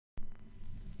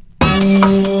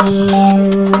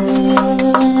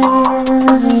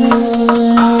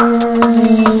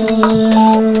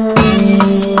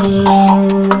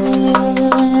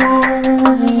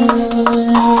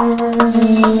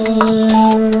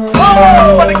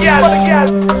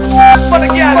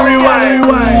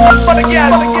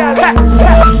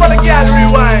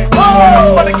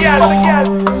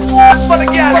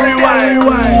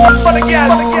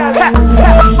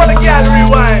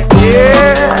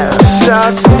Yeah,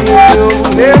 I've seen you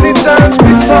many times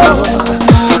before,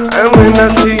 and when I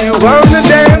see you on the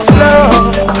dance floor,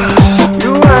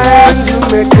 you whine, you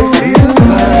make me feel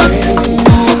fine.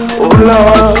 Oh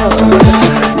Lord,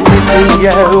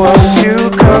 yeah, won't you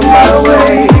come my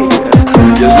way?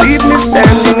 You leave me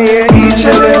standing here each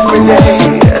and every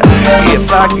day.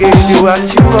 If I gave you what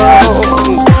you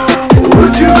want,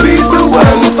 would you be the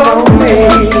one for me?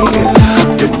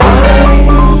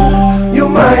 You're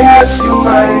mine, yes, you're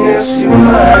mine, yes, you're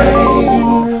mine.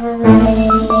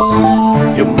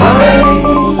 You're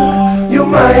mine, you're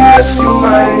mine, yes, you're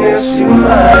mine, yes, you're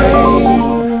mine.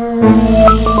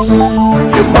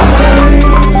 You're mine,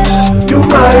 you're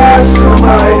mine, yes, you're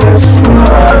mine, yes, you're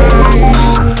mine.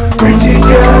 Pretty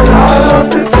girl all of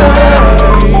the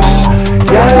time.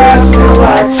 Yeah, let me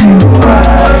watch you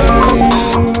ride.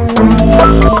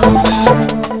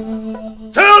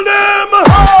 Tell them,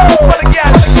 for the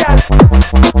gal,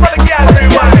 for the gal,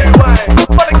 rewind,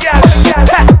 for the gal,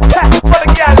 for the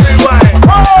gal, rewind,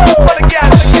 for the gal,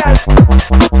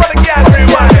 for the gal,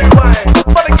 rewind,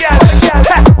 for the gal,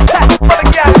 for the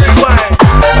gal, rewind.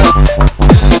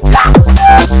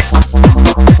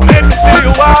 Make me see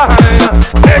you wine,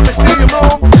 make me see you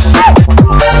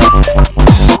move.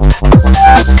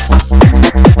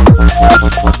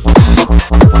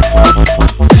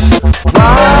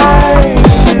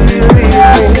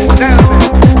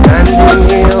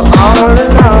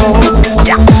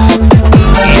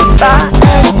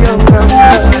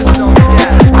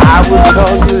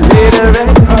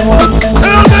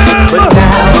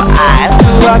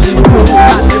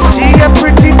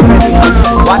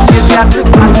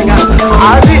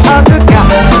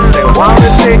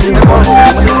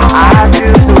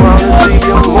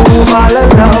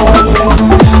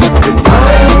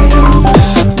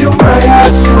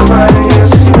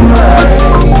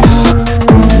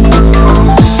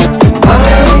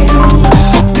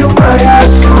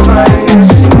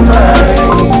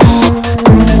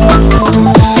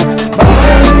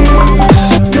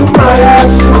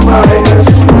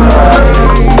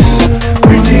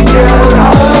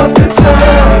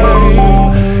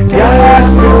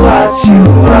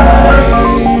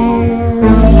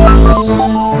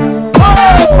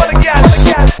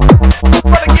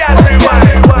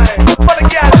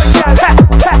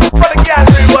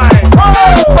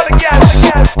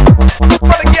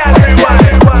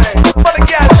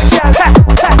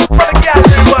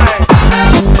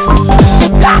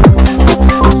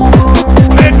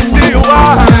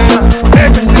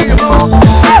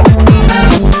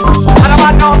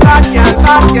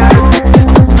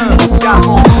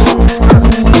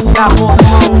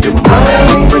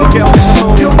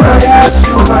 You're mine, yes,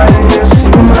 you're mine, yes.